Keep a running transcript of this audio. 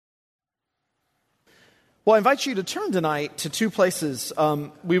Well, I invite you to turn tonight to two places.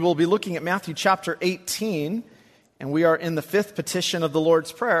 We will be looking at Matthew chapter 18, and we are in the fifth petition of the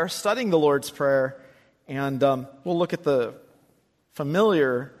Lord's Prayer, studying the Lord's Prayer, and we'll look at the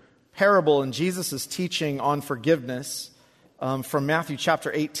familiar parable in Jesus' teaching on forgiveness from Matthew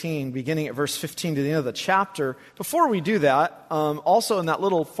chapter 18, beginning at verse 15 to the end of the chapter. Before we do that, also in that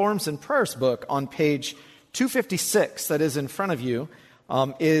little Forms and Prayers book on page 256 that is in front of you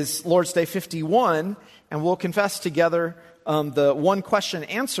is Lord's Day 51, and we'll confess together the one question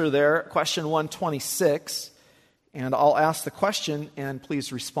answer there, question 126, and I'll ask the question and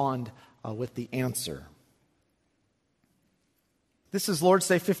please respond with the answer. This is Lord's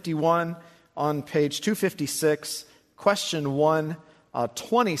Day 51 on page 256, question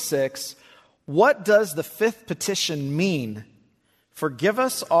 126. What does the fifth petition mean? Forgive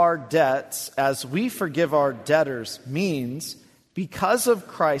us our debts as we forgive our debtors means, because of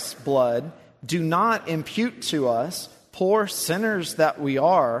Christ's blood, do not impute to us, poor sinners that we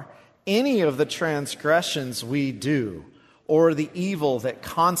are, any of the transgressions we do, or the evil that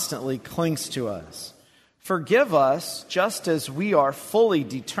constantly clings to us. Forgive us just as we are fully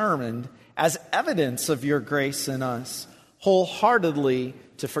determined, as evidence of your grace in us, wholeheartedly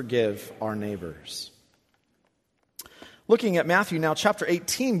to forgive our neighbors. Looking at Matthew now, chapter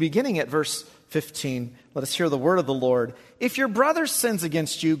 18, beginning at verse 15, let us hear the word of the Lord. If your brother sins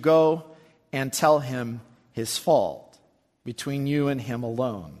against you, go and tell him his fault between you and him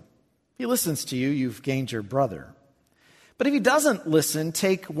alone. If he listens to you, you've gained your brother. But if he doesn't listen,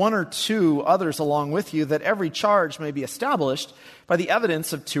 take one or two others along with you, that every charge may be established by the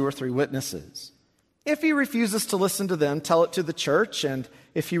evidence of 2 or 3 witnesses. If he refuses to listen to them, tell it to the church, and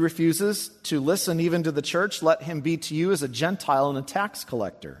if he refuses to listen even to the church, let him be to you as a Gentile and a tax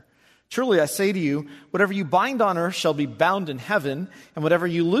collector. Truly, I say to you, whatever you bind on earth shall be bound in heaven, and whatever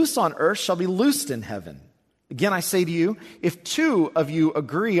you loose on earth shall be loosed in heaven. Again, I say to you, if 2 of you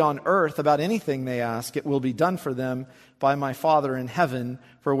agree on earth about anything they ask, it will be done for them by my Father in heaven.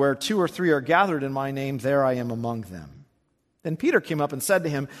 For where 2 or 3 are gathered in my name, there I am among them. Then Peter came up and said to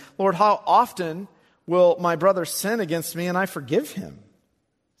him, Lord, how often will my brother sin against me and I forgive him?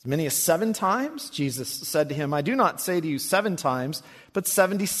 As many as 7 times? Jesus said to him, I do not say to you 7 times, but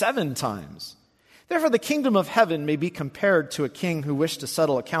 77 times. Therefore the kingdom of heaven may be compared to a king who wished to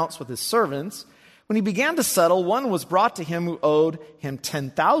settle accounts with his servants. When he began to settle, one was brought to him who owed him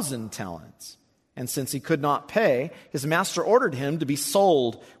 10,000 talents. And since he could not pay, his master ordered him to be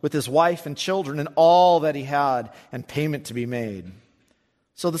sold with his wife and children and all that he had, and payment to be made.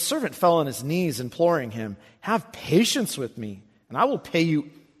 So the servant fell on his knees, imploring him, have patience with me, and I will pay you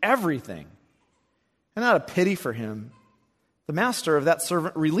everything. And out of pity for him, the master of that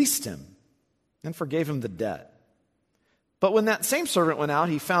servant released him and forgave him the debt. But when that same servant went out,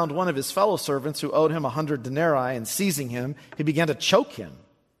 he found one of his fellow servants who owed him 100 denarii, and seizing him, he began to choke him,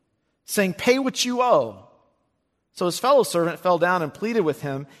 saying, pay what you owe. So his fellow servant fell down and pleaded with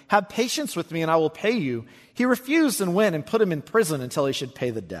him, have patience with me and I will pay you. He refused and went and put him in prison until he should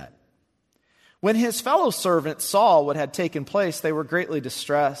pay the debt. When his fellow servants saw what had taken place, they were greatly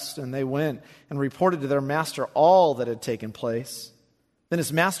distressed, and they went and reported to their master all that had taken place. Then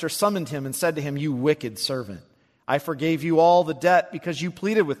his master summoned him and said to him, you wicked servant, I forgave you all the debt because you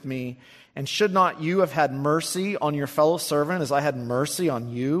pleaded with me, and should not you have had mercy on your fellow servant as I had mercy on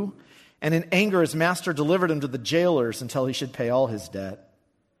you? And in anger his master delivered him to the jailers until he should pay all his debt.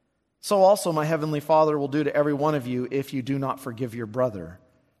 So also my heavenly Father will do to every one of you if you do not forgive your brother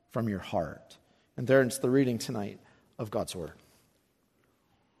from your heart. And there's the reading tonight of God's Word.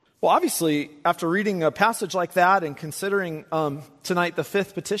 Well, obviously, after reading a passage like that and considering tonight the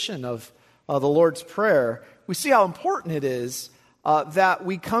fifth petition of the Lord's Prayer, we see how important it is that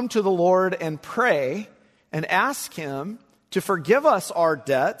we come to the Lord and pray and ask Him to forgive us our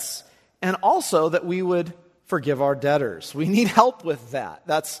debts, and also that we would forgive our debtors. We need help with that.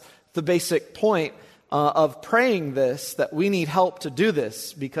 That's the basic point of praying this, that we need help to do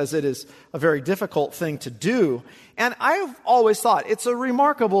this because it is a very difficult thing to do. And I've always thought it's a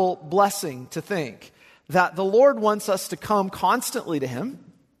remarkable blessing to think that the Lord wants us to come constantly to Him.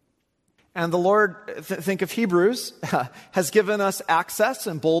 And the Lord, think of Hebrews, has given us access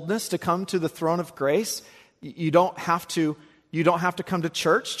and boldness to come to the throne of grace. You don't have to come to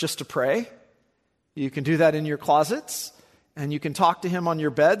church just to pray. You can do that in your closets, and you can talk to Him on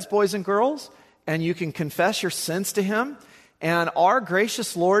your beds, boys and girls, and you can confess your sins to Him. And our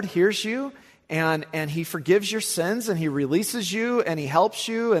gracious Lord hears you, and He forgives your sins, and He releases you, and He helps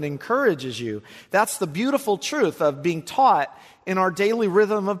you and encourages you. That's the beautiful truth of being taught in our daily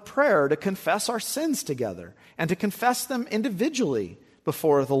rhythm of prayer to confess our sins together and to confess them individually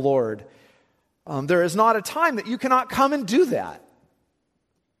before the Lord. There is not a time that you cannot come and do that.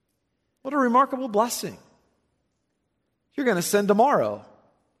 What a remarkable blessing. You're going to sin tomorrow.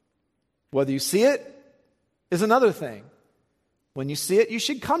 Whether you see it is another thing. When you see it, you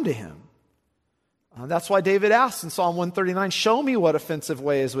should come to him. That's why David asks in Psalm 139, show me what offensive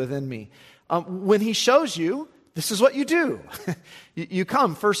way is within me. When he shows you, this is what you do. You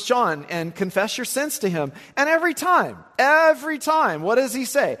come, 1 John, and confess your sins to him. And every time, what does he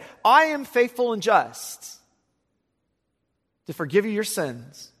say? I am faithful and just to forgive you your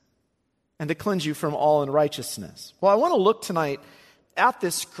sins and to cleanse you from all unrighteousness. Well, I want to look tonight at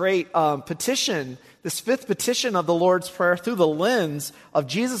this great petition, this fifth petition of the Lord's Prayer through the lens of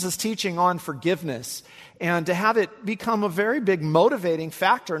Jesus' teaching on forgiveness, and to have it become a very big motivating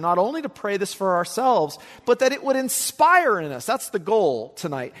factor, not only to pray this for ourselves, but that it would inspire in us. That's the goal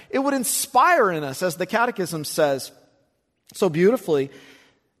tonight. It would inspire in us, as the Catechism says so beautifully,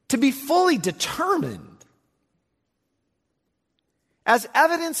 to be fully determined as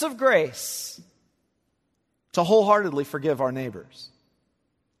evidence of grace to wholeheartedly forgive our neighbors.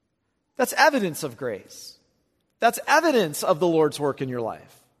 That's evidence of grace. That's evidence of the Lord's work in your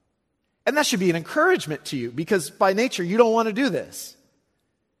life. And that should be an encouragement to you, because by nature you don't want to do this.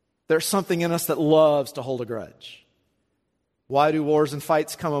 There's something in us that loves to hold a grudge. Why do wars and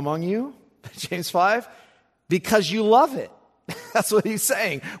fights come among you? James 5. Because you love it. That's what he's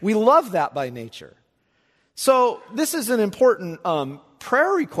saying. We love that by nature. So this is an important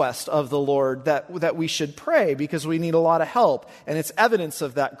prayer request of the Lord that we should pray, because we need a lot of help, and it's evidence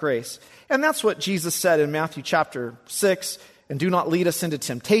of that grace. And that's what Jesus said in Matthew chapter 6, and do not lead us into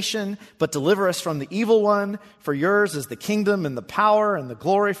temptation, but deliver us from the evil one, for yours is the kingdom and the power and the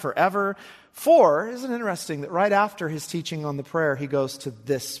glory forever. For, isn't it interesting that right after his teaching on the prayer, he goes to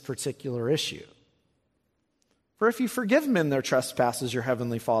this particular issue? For if you forgive men their trespasses, your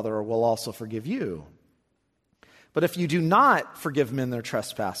heavenly Father will also forgive you. But if you do not forgive men their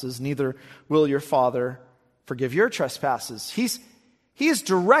trespasses, neither will your Father forgive your trespasses. He is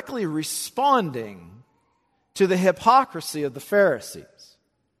directly responding to the hypocrisy of the Pharisees,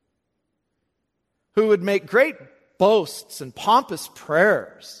 who would make great boasts and pompous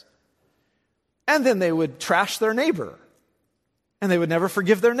prayers, and then they would trash their neighbor, and they would never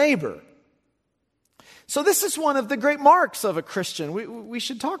forgive their neighbor. So this is one of the great marks of a Christian. We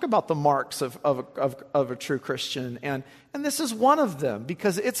should talk about the marks of a true Christian. And this is one of them,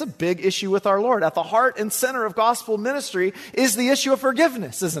 because it's a big issue with our Lord. At the heart and center of gospel ministry is the issue of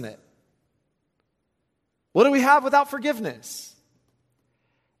forgiveness, isn't it? What do we have without forgiveness?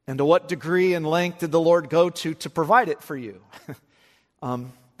 And to what degree and length did the Lord go to provide it for you?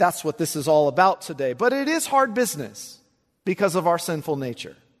 That's what this is all about today. But it is hard business because of our sinful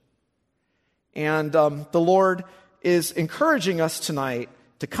nature. And the Lord is encouraging us tonight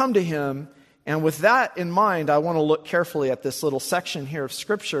to come to him. And with that in mind, I want to look carefully at this little section here of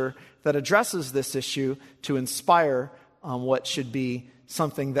Scripture that addresses this issue to inspire what should be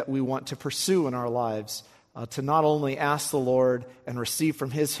something that we want to pursue in our lives, to not only ask the Lord and receive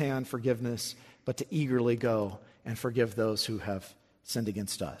from his hand forgiveness, but to eagerly go and forgive those who have sinned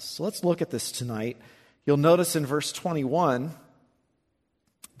against us. So let's look at this tonight. You'll notice in verse 21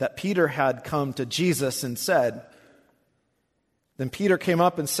 that Peter had come to Jesus and said, then Peter came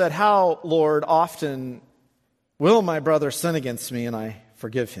up and said, how, Lord, often will my brother sin against me and I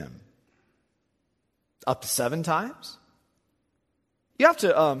forgive him? Up to 7 times? You have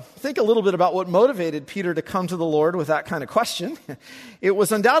to think a little bit about what motivated Peter to come to the Lord with that kind of question. It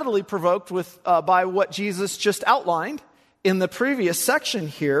was undoubtedly provoked by what Jesus just outlined in the previous section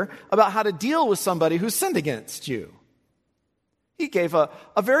here about how to deal with somebody who sinned against you. He gave a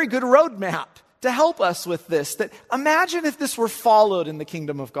very good roadmap to help us with this. That imagine if this were followed in the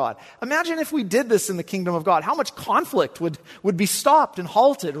kingdom of God. Imagine if we did this in the kingdom of God. How much conflict would be stopped and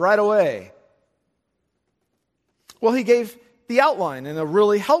halted right away? Well, he gave the outline, and a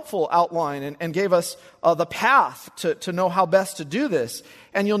really helpful outline, and gave us the path to know how best to do this.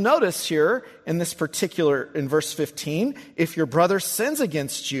 And you'll notice here in this particular, in verse 15, if your brother sins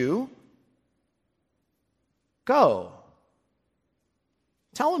against you, go.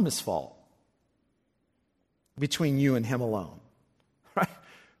 Tell him his fault between you and him alone. Right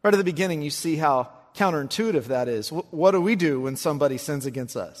at the beginning, you see how counterintuitive that is. What do we do when somebody sins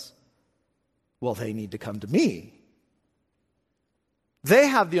against us? Well, they need to come to me. They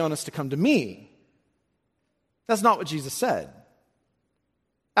have the onus to come to me. That's not what Jesus said.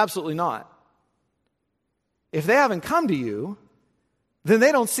 Absolutely not. If they haven't come to you, then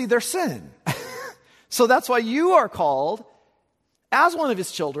they don't see their sin. So that's why you are called, as one of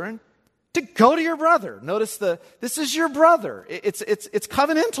his children, to go to your brother. Notice this is your brother. It's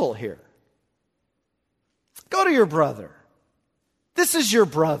covenantal here. Go to your brother. This is your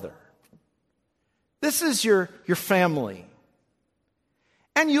brother. This is your family.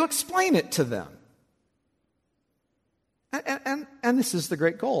 And you explain it to them. And this is the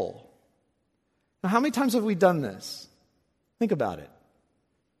great goal. Now, how many times have we done this? Think about it.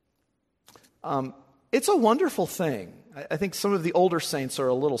 It's a wonderful thing. I think some of the older saints are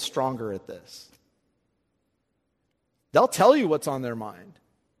a little stronger at this. They'll tell you what's on their mind.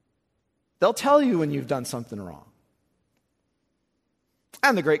 They'll tell you when you've done something wrong.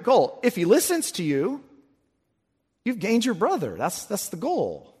 And the great goal, if he listens to you, you've gained your brother. That's the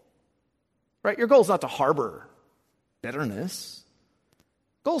goal. Right? Your goal is not to harbor bitterness.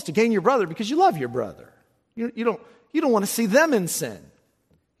 The goal is to gain your brother because you love your brother. You don't want to see them in sin.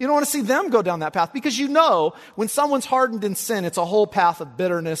 You don't want to see them go down that path because you know when someone's hardened in sin, it's a whole path of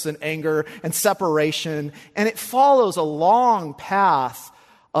bitterness and anger and separation, and it follows a long path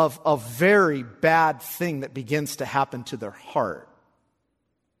of a very bad thing that begins to happen to their heart.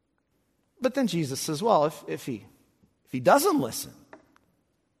 But then Jesus says, well, if he doesn't listen,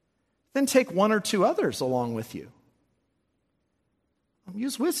 then take one or two others along with you.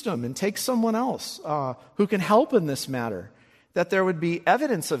 Use wisdom and take someone else who can help in this matter. That there would be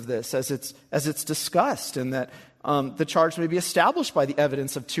evidence of this as it's discussed, and that the charge may be established by the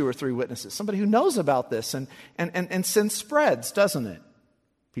evidence of 2 or 3 witnesses. Somebody who knows about this, and sin spreads, doesn't it?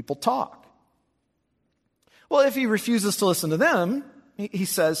 People talk. Well, if he refuses to listen to them, he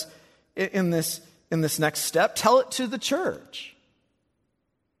says in this next step, tell it to the church.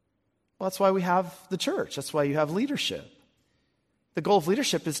 Well, that's why we have the church. That's why you have leadership. The goal of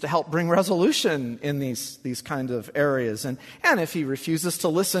leadership is to help bring resolution in these kind of areas. And if he refuses to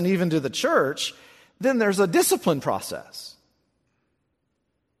listen even to the church, then there's a discipline process.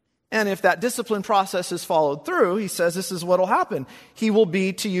 And if that discipline process is followed through, he says this is what will happen. He will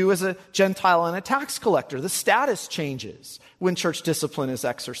be to you as a Gentile and a tax collector. The status changes when church discipline is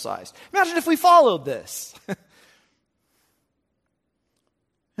exercised. Imagine if we followed this.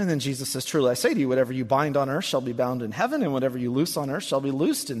 And then Jesus says, truly I say to you, whatever you bind on earth shall be bound in heaven, and whatever you loose on earth shall be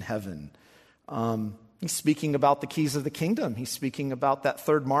loosed in heaven. He's speaking about the keys of the kingdom. He's speaking about that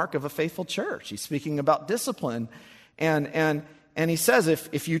third mark of a faithful church. He's speaking about discipline. And he says,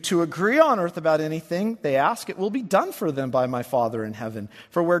 if you two agree on earth about anything they ask, it will be done for them by my Father in heaven.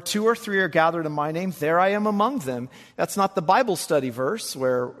 For where 2 or 3 are gathered in my name, there I am among them. That's not the Bible study verse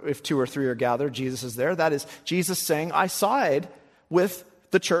where if 2 or 3 are gathered, Jesus is there. That is Jesus saying, I side with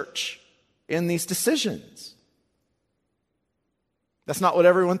the church in these decisions. That's not what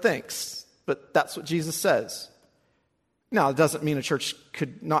everyone thinks, but that's what Jesus says. Now, it doesn't mean a church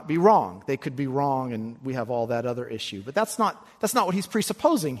could not be wrong. They could be wrong, and we have all that other issue. But that's not what he's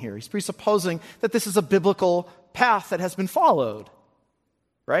presupposing here. He's presupposing that this is a biblical path that has been followed.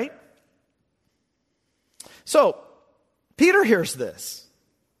 Right? So, Peter hears this.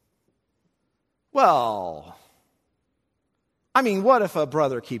 Well, I mean, what if a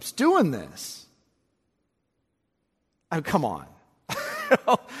brother keeps doing this? Oh, come on.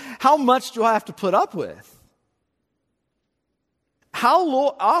 How much do I have to put up with?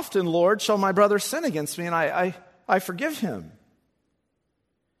 How often, Lord, shall my brother sin against me and I forgive him?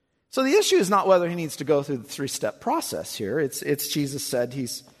 So the issue is not whether he needs to go through the 3-step process here. It's Jesus said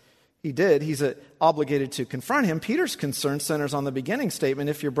he's obligated to confront him. Peter's concern centers on the beginning statement,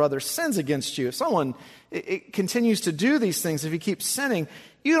 if your brother sins against you. If someone it continues to do these things, if he keeps sinning,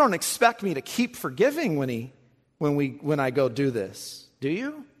 you don't expect me to keep forgiving when I go do this, do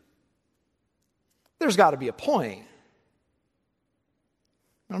you? There's got to be a point.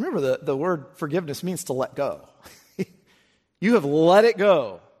 Now remember, the word forgiveness means to let go. You have let it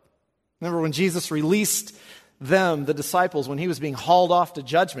go. Remember when Jesus released them, the disciples, when he was being hauled off to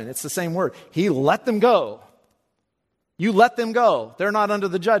judgment, it's the same word. He let them go. You let them go. They're not under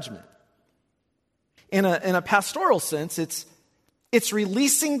the judgment. In a pastoral sense, it's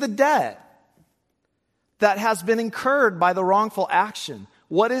releasing the debt that has been incurred by the wrongful action.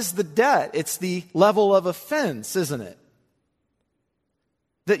 What is the debt? It's the level of offense, isn't it?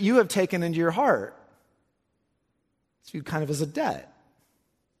 That you have taken into your heart. It's viewed kind of as a debt.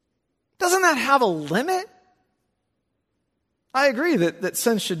 Doesn't that have a limit? I agree that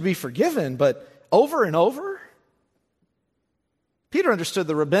sin should be forgiven, but over and over? Peter understood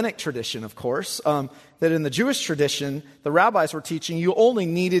the rabbinic tradition, of course, that in the Jewish tradition, the rabbis were teaching you only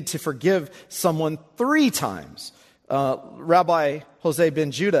needed to forgive someone 3 times. Rabbi Jose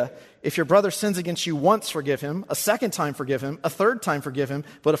ben Judah, if your brother sins against you once, forgive him. A 2nd time, forgive him. A 3rd time, forgive him.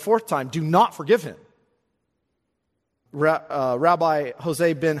 But a 4th time, do not forgive him. Rabbi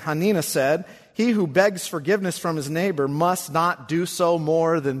Jose ben Hanina said, he who begs forgiveness from his neighbor must not do so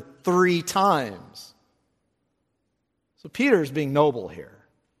more than 3 times. So Peter's being noble here.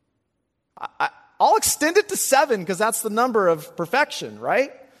 I'll extend it to 7 because that's the number of perfection,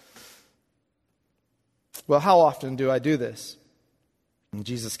 right? Well, how often do I do this? And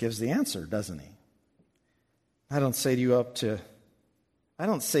Jesus gives the answer, doesn't he? I don't say to you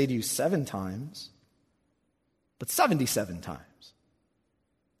 7 times, but 77 times.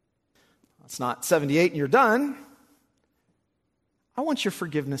 It's not 78 and you're done. I want your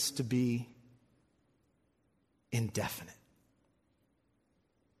forgiveness to be indefinite.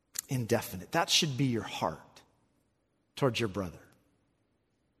 Indefinite. That should be your heart towards your brother.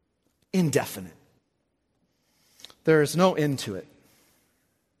 Indefinite. There is no end to it.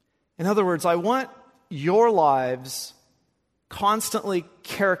 In other words, I want your lives constantly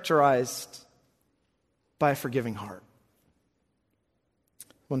characterized by a forgiving heart.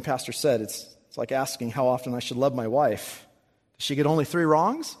 One pastor said, it's like asking how often I should love my wife. Does she get only 3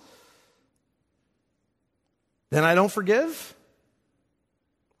 wrongs? Then I don't forgive?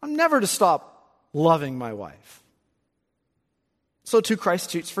 I'm never to stop loving my wife. So too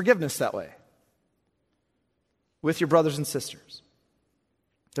Christ treats forgiveness that way. With your brothers and sisters.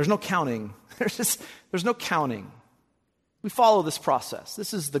 There's no counting. There's no counting. We follow this process.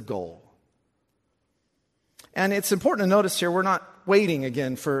 This is the goal. And it's important to notice here, we're not waiting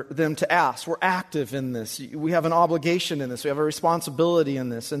again for them to ask. We're active in this. We have an obligation in this. We have a responsibility in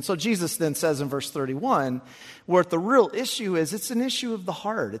this. And so Jesus then says in verse 31, where the real issue is, it's an issue of the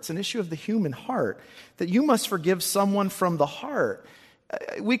heart. It's an issue of the human heart, that you must forgive someone from the heart.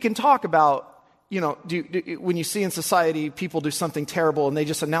 We can talk about, when you see in society people do something terrible and they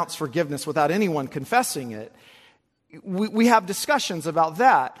just announce forgiveness without anyone confessing it. We have discussions about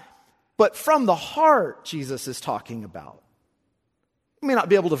that. But from the heart, Jesus is talking about. You may not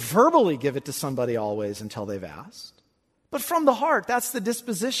be able to verbally give it to somebody always until they've asked. But from the heart, that's the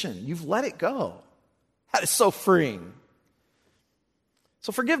disposition. You've let it go. That is so freeing.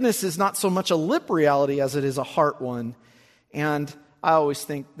 So forgiveness is not so much a lip reality as it is a heart one. And I always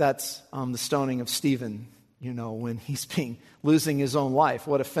think that's the stoning of Stephen, when he's losing his own life.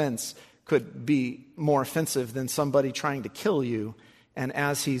 What offense could be more offensive than somebody trying to kill you? And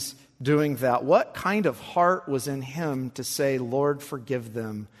as he's doing that, what kind of heart was in him to say, Lord, forgive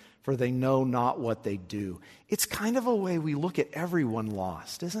them, for they know not what they do? It's kind of a way we look at everyone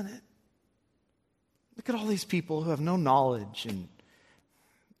lost, isn't it? Look at all these people who have no knowledge, and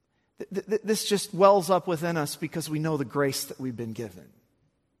this just wells up within us because we know the grace that we've been given.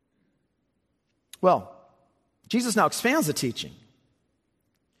 Well, Jesus now expands the teaching.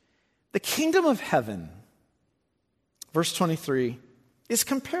 The kingdom of heaven, verse 23, is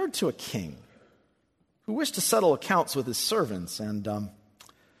compared to a king who wished to settle accounts with his servants. And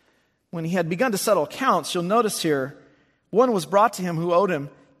when he had begun to settle accounts, you'll notice here, one was brought to him who owed him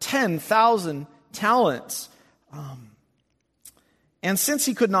 10,000 talents. And since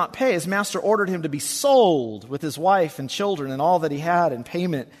he could not pay, his master ordered him to be sold with his wife and children and all that he had, and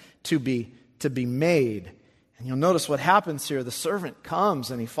payment to be made. And you'll notice what happens here. The servant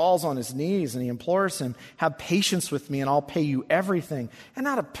comes and he falls on his knees and he implores him, have patience with me and I'll pay you everything. And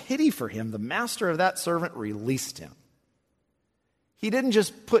out of pity for him, the master of that servant released him. He didn't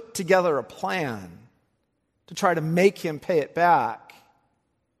just put together a plan to try to make him pay it back.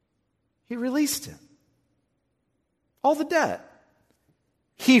 He released him. All the debt.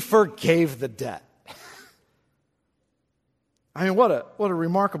 He forgave the debt. I mean, what a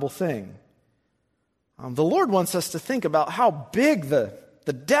remarkable thing. The Lord wants us to think about how big the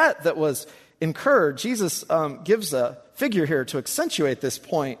debt that was incurred. Jesus gives a figure here to accentuate this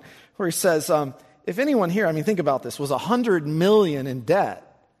point where he says, if anyone here, think about this, was $100 million in debt.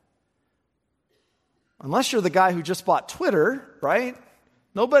 Unless you're the guy who just bought Twitter, right?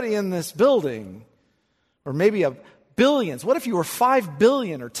 Nobody in this building, or maybe billions. What if you were 5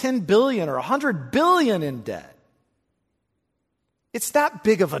 billion or 10 billion or 100 billion in debt? It's that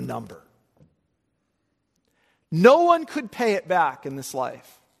big of a number. No one could pay it back in this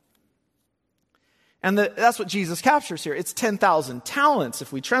life. And that's what Jesus captures here. It's 10,000 talents.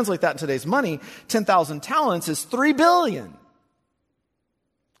 If we translate that in today's money, 10,000 talents is 3 billion.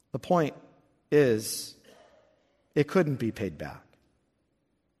 The point is, it couldn't be paid back.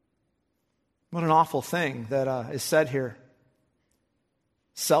 What an awful thing that is said here.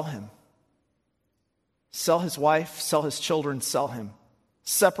 Sell him. Sell his wife, sell his children, sell him.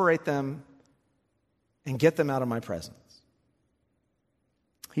 Separate them and get them out of my presence.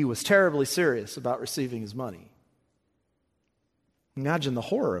 He was terribly serious about receiving his money. Imagine the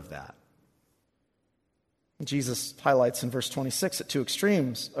horror of that. Jesus highlights in verse 26 that 2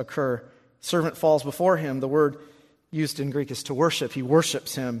 extremes occur. Servant falls before him. The word used in Greek is to worship. He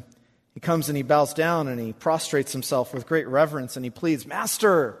worships him. He comes and he bows down and he prostrates himself with great reverence and he pleads,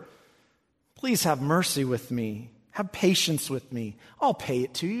 "Master, please have mercy with me. Have patience with me. I'll pay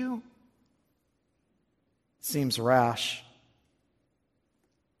it to you." Seems rash.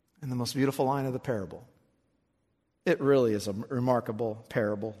 And the most beautiful line of the parable. It really is a remarkable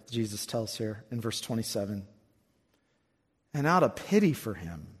parable Jesus tells here in verse 27. "And out of pity for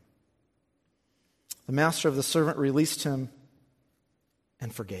him, the master of the servant released him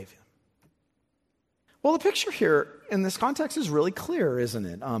and forgave him." Well, the picture here in this context is really clear, isn't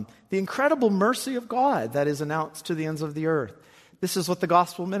it? The incredible mercy of God that is announced to the ends of the earth. This is what the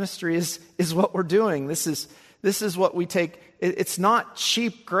gospel ministry is what we're doing. This is what we take. It's not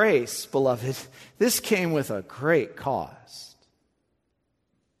cheap grace, beloved. This came with a great cost.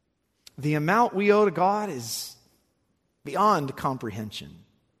 The amount we owe to God is beyond comprehension.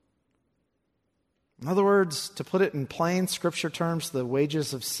 In other words, to put it in plain scripture terms, the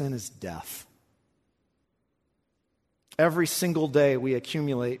wages of sin is death. Every single day we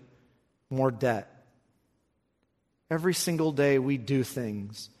accumulate more debt. Every single day we do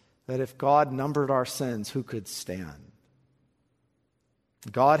things that if God numbered our sins, who could stand?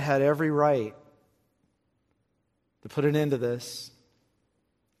 God had every right to put an end to this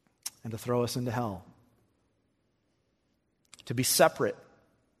and to throw us into hell. To be separate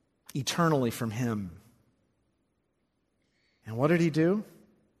eternally from Him. And what did He do?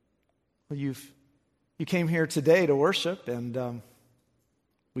 Well, you came here today to worship, and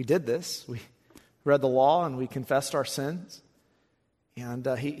we did this. We read the law and we confessed our sins. And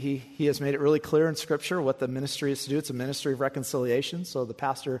he has made it really clear in Scripture what the ministry is to do. It's a ministry of reconciliation. So the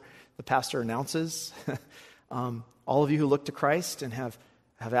pastor announces, all of you who look to Christ and have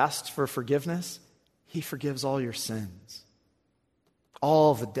asked for forgiveness, He forgives all your sins.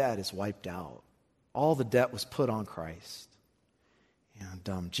 All the debt is wiped out. All the debt was put on Christ.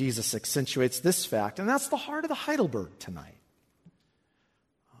 And Jesus accentuates this fact, and that's the heart of the Heidelberg tonight.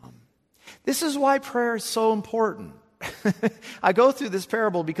 This is why prayer is so important. I go through this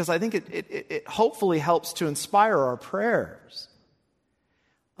parable because I think it hopefully helps to inspire our prayers.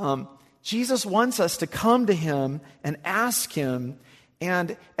 Jesus wants us to come to Him and ask Him,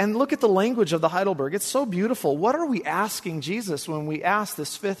 and look at the language of the Heidelberg. It's so beautiful. What are we asking Jesus when we ask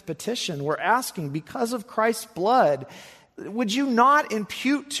this fifth petition? We're asking, because of Christ's blood, would you not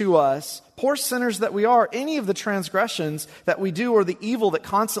impute to us, poor sinners that we are, any of the transgressions that we do or the evil that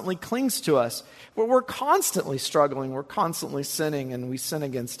constantly clings to us? We're constantly struggling, we're constantly sinning, and we sin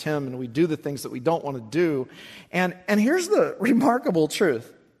against Him, and we do the things that we don't want to do. And here's the remarkable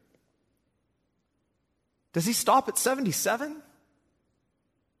truth. Does He stop at 77?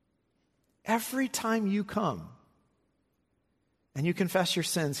 Every time you come and you confess your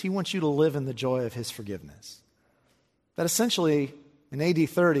sins, He wants you to live in the joy of His forgiveness. That essentially, in AD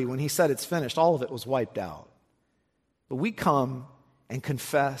 30, when He said it's finished, all of it was wiped out. But we come and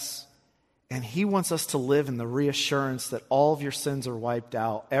confess, and He wants us to live in the reassurance that all of your sins are wiped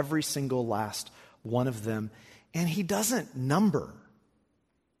out, every single last one of them. And He doesn't number.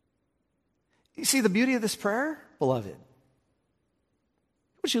 You see the beauty of this prayer, beloved?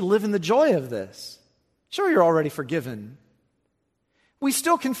 He wants you to live in the joy of this. Sure, you're already forgiven. We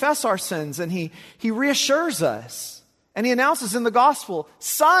still confess our sins, and He reassures us. And He announces in the gospel,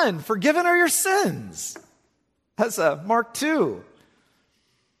 "Son, forgiven are your sins." That's Mark 2.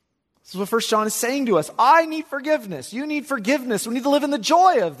 This is what 1 John is saying to us. I need forgiveness. You need forgiveness. We need to live in the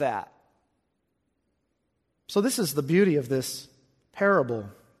joy of that. So this is the beauty of this parable.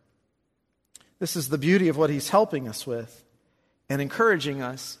 This is the beauty of what He's helping us with and encouraging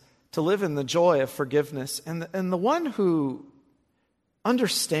us to live in the joy of forgiveness. And the one who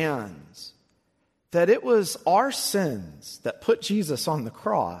understands that it was our sins that put Jesus on the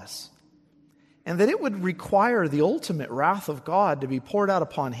cross, and that it would require the ultimate wrath of God to be poured out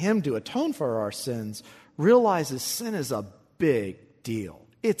upon Him to atone for our sins, realizes sin is a big deal.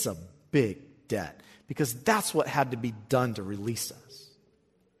 It's a big debt, because that's what had to be done to release us.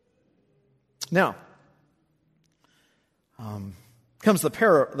 Now, comes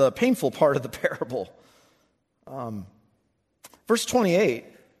the painful part of the parable. Verse 28,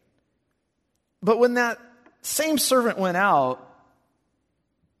 "But when that same servant went out,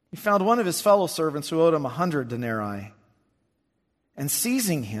 he found one of his fellow servants who owed him 100 denarii. And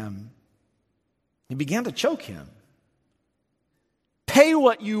seizing him, he began to choke him. 'Pay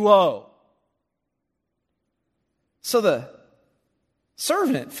what you owe.' So the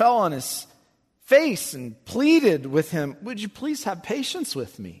servant fell on his face and pleaded with him, 'Would you please have patience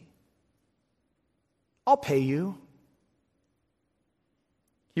with me? I'll pay you.'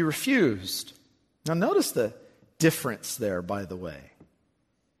 He refused." Now notice the difference there, by the way.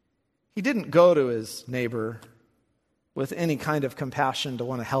 He didn't go to his neighbor with any kind of compassion to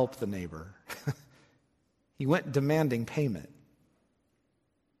want to help the neighbor. He went demanding payment.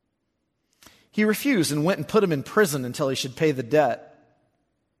 He refused and went and put him in prison until he should pay the debt.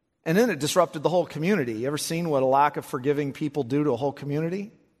 And then it disrupted the whole community. You ever seen what a lack of forgiving people do to a whole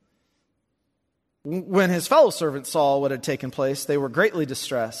community? When his fellow servants saw what had taken place, they were greatly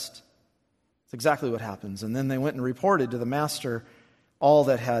distressed. That's exactly what happens. And then they went and reported to the master all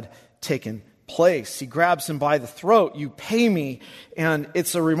that had taken place. He grabs him by the throat. You pay me. And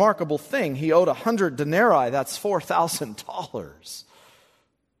it's a remarkable thing. He owed 100 denarii. That's $4,000.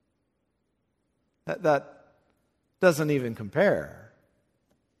 That doesn't even compare.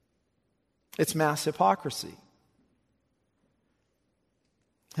 It's mass hypocrisy.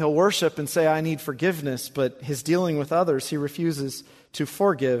 He'll worship and say, I need forgiveness, but his dealing with others, he refuses to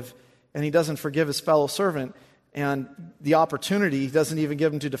forgive, and he doesn't forgive his fellow servant. And the opportunity, he doesn't even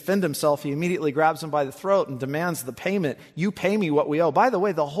give him to defend himself. He immediately grabs him by the throat and demands the payment. You pay me what we owe. By the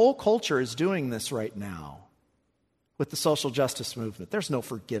way, the whole culture is doing this right now with the social justice movement. There's no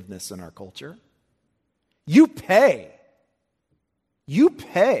forgiveness in our culture. You pay. You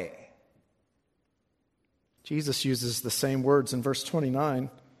pay. Jesus uses the same words in verse 29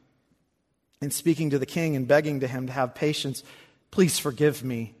 in speaking to the king and begging to him to have patience. Please forgive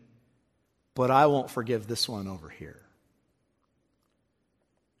me, but I won't forgive this one over here.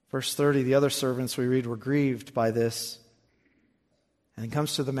 Verse 30, the other servants we read were grieved by this. And he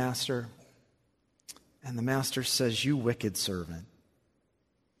comes to the master, and the master says, you wicked servant,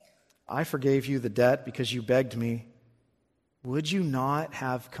 I forgave you the debt because you begged me. Would you not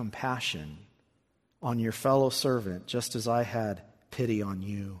have compassion on your fellow servant just as I had pity on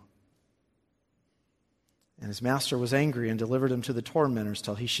you? And his master was angry and delivered him to the tormentors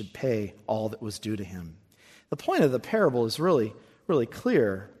till he should pay all that was due to him. The point of the parable is really, really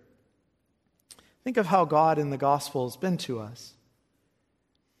clear. Think of how God in the gospel has been to us.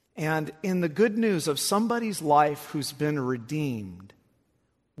 And in the good news of somebody's life who's been redeemed,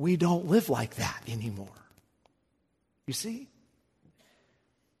 we don't live like that anymore. You see?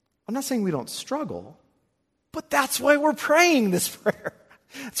 I'm not saying we don't struggle, but that's why we're praying this prayer.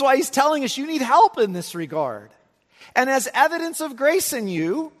 That's why he's telling us you need help in this regard. And as evidence of grace in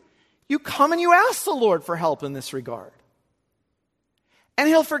you, you come and you ask the Lord for help in this regard. And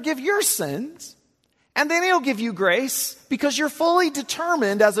he'll forgive your sins. And then he'll give you grace because you're fully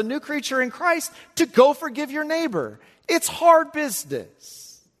determined as a new creature in Christ to go forgive your neighbor. It's hard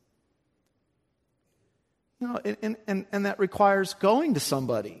business. No, and that requires going to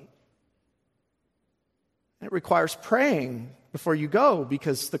somebody. It requires praying before you go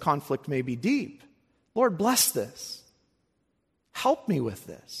because the conflict may be deep. Lord, bless this. Help me with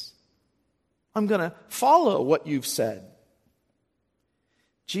this. I'm going to follow what you've said.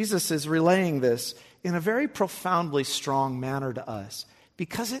 Jesus is relaying this in a very profoundly strong manner to us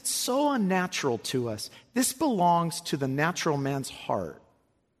because it's so unnatural to us. This belongs to the natural man's heart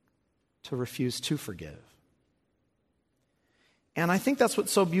to refuse to forgive. And I think that's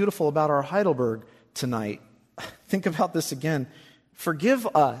what's so beautiful about our Heidelberg tonight. Think about this again. Forgive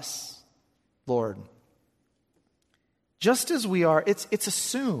us, Lord, just as we are. It's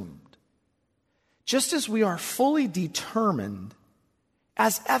assumed. Just as we are fully determined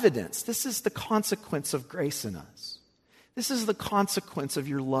as evidence. This is the consequence of grace in us. This is the consequence of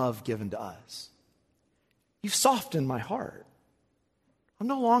your love given to us. You've softened my heart. I'm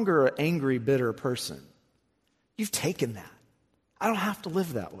no longer an angry, bitter person. You've taken that. I don't have to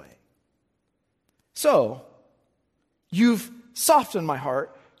live that way. So, you've softened my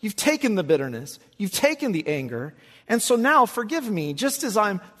heart. You've taken the bitterness. You've taken the anger. And so now forgive me just as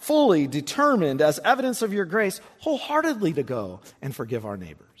I'm fully determined as evidence of your grace wholeheartedly to go and forgive our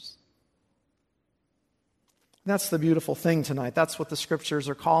neighbors. That's the beautiful thing tonight. That's what the scriptures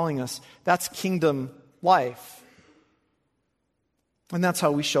are calling us. That's kingdom life. And that's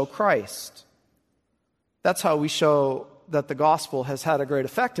how we show Christ. That's how we show that the gospel has had a great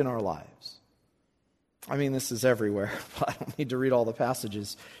effect in our lives. I mean, this is everywhere, but I don't need to read all the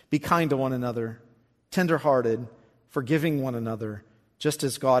passages. Be kind to one another, tenderhearted, forgiving one another, just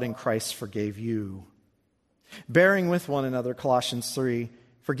as God in Christ forgave you. Bearing with one another, Colossians 3,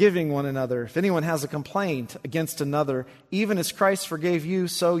 forgiving one another. If anyone has a complaint against another, even as Christ forgave you,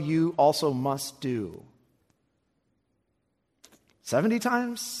 so you also must do. 70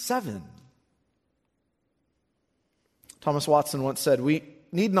 times 7. Thomas Watson once said, we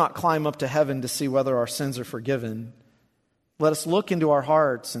need not climb up to heaven to see whether our sins are forgiven. Let us look into our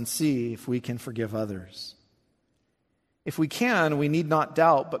hearts and see if we can forgive others. If we can, we need not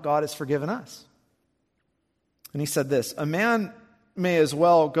doubt, but God has forgiven us. And he said this, a man may as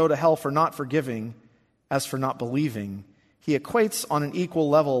well go to hell for not forgiving as for not believing. He equates on an equal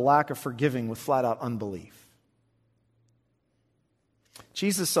level lack of forgiving with flat-out unbelief.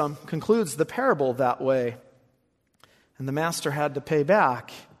 Jesus concludes the parable that way, and the master had to pay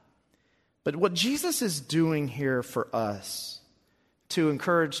back. But what Jesus is doing here for us to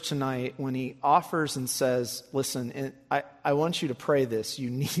encourage tonight when he offers and says, listen, I want you to pray this. You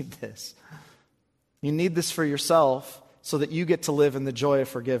need this. You need this for yourself so that you get to live in the joy of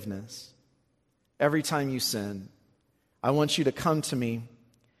forgiveness. Every time you sin, I want you to come to me,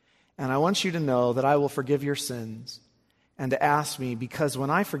 and I want you to know that I will forgive your sins, and to ask me, because when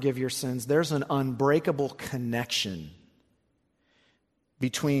I forgive your sins, there's an unbreakable connection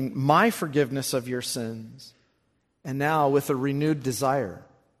between my forgiveness of your sins and now with a renewed desire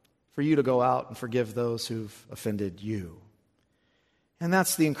for you to go out and forgive those who've offended you. And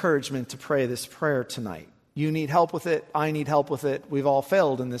that's the encouragement to pray this prayer tonight. You need help with it. I need help with it. We've all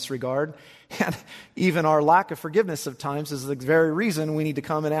failed in this regard. And even our lack of forgiveness of times is the very reason we need to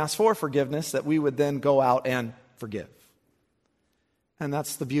come and ask for forgiveness, that we would then go out and forgive. And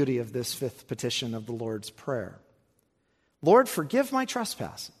that's the beauty of this fifth petition of the Lord's Prayer. Lord, forgive my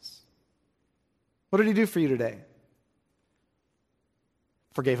trespasses. What did he do for you today?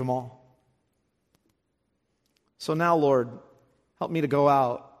 Forgave them all. So now, Lord, help me to go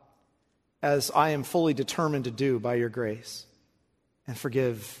out as I am fully determined to do by your grace and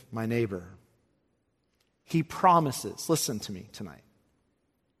forgive my neighbor. He promises, listen to me tonight,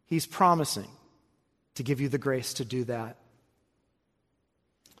 he's promising to give you the grace to do that.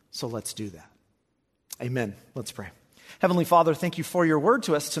 So let's do that. Amen. Let's pray. Heavenly Father, thank you for your word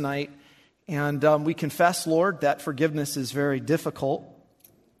to us tonight. And we confess, Lord, that forgiveness is very difficult.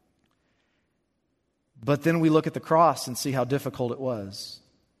 But then we look at the cross and see how difficult it was.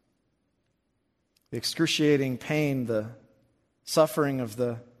 The excruciating pain, the suffering of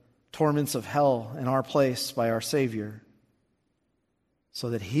the torments of hell in our place by our Savior, so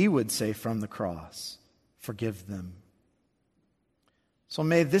that he would say from the cross, forgive them. So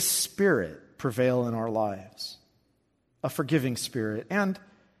may this spirit prevail in our lives, a forgiving spirit. And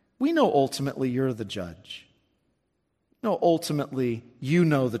we know ultimately you're the judge. No, ultimately you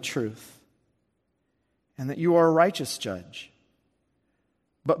know the truth, and that you are a righteous judge.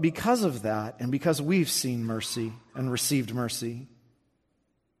 But because of that, and because we've seen mercy and received mercy,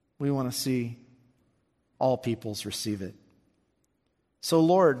 we want to see all peoples receive it. So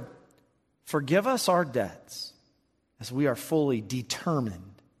Lord, forgive us our debts as we are fully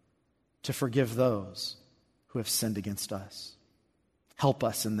determined to forgive those who have sinned against us. Help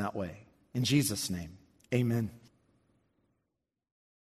us in that way. In Jesus' name, amen.